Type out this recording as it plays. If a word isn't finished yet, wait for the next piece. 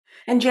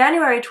In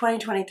January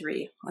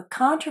 2023, a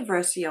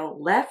controversial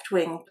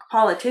left-wing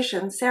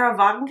politician, Sahra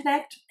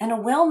Wagenknecht, and a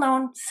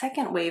well-known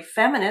second-wave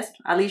feminist,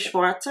 Ali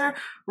Schwarzer,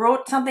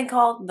 wrote something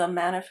called The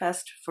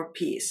Manifest for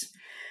Peace.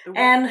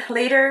 And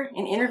later,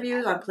 in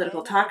interviews on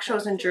political talk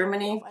shows in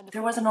Germany,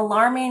 there was an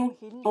alarming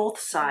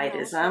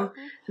both-sidism,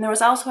 and there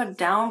was also a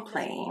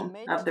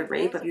downplaying of the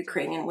rape of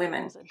Ukrainian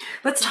women.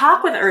 Let's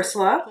talk with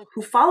Ursula,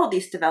 who followed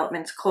these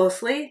developments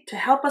closely, to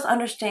help us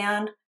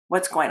understand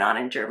what's going on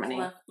in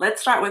Germany.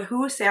 Let's start with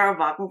who Sahra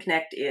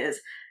Wagenknecht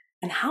is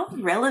and how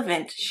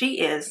relevant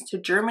she is to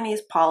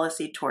Germany's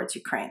policy towards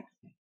Ukraine.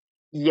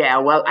 Yeah,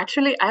 well,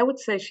 actually, I would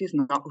say she's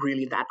not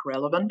really that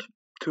relevant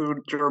to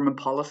German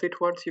policy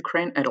towards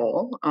Ukraine at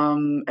all,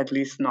 at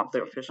least not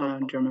the official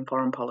German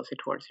foreign policy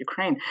towards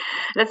Ukraine.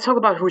 Let's talk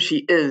about who she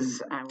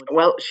is.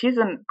 Well, she's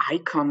an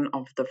icon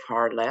of the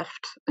far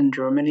left in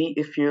Germany.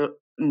 If you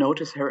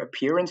notice her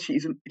appearance, she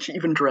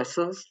even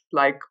dresses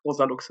like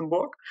Rosa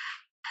Luxemburg,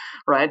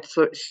 right?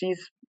 So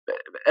she's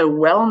a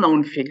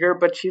well-known figure,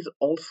 but she's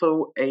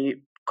also a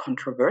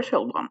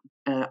controversial one,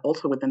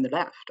 also within the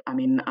left.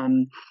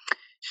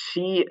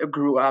 She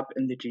grew up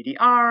in the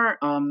GDR,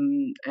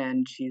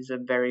 and she's a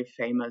very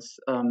famous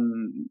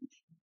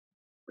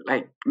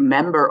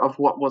member of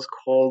what was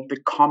called the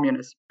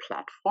Communist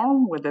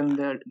Platform within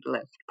the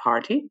left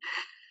party.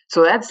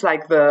 So that's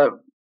like the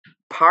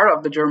part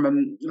of the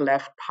German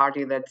left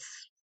party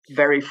that's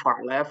very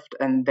far left,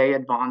 and they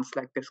advance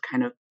like this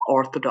kind of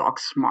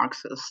orthodox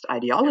Marxist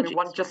ideology.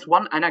 Just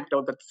one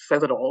anecdote that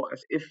says it all.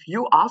 If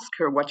you ask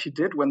her what she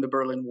did when the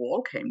Berlin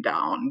Wall came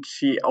down,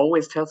 she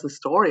always tells the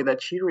story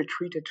that she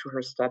retreated to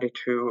her study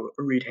to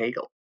read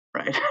Hegel,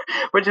 right?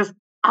 Which is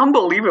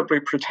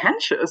unbelievably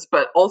pretentious,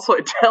 but also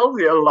it tells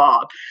you a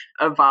lot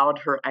about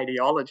her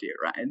ideology,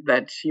 right?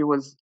 That she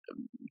was,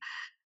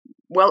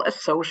 well, a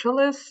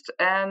socialist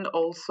and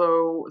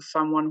also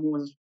someone who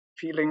was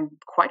feeling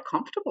quite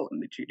comfortable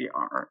in the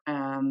GDR.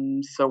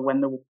 So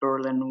when the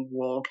Berlin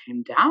Wall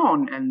came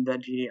down and the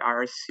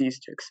GDR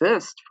ceased to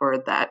exist,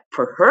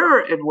 for her,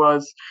 it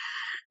was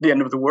the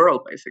end of the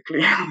world, basically,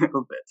 a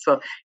little bit. So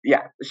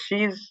yeah,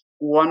 she's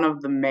one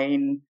of the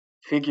main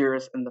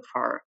figures in the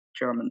far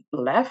German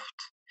left,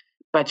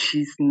 but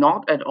she's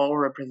not at all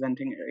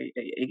representing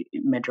a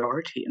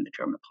majority in the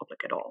German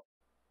public at all.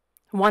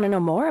 Want to know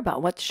more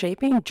about what's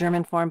shaping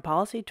German foreign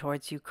policy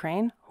towards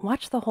Ukraine?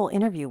 Watch the whole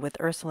interview with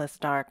Ursula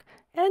Stark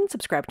and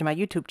subscribe to my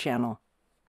YouTube channel.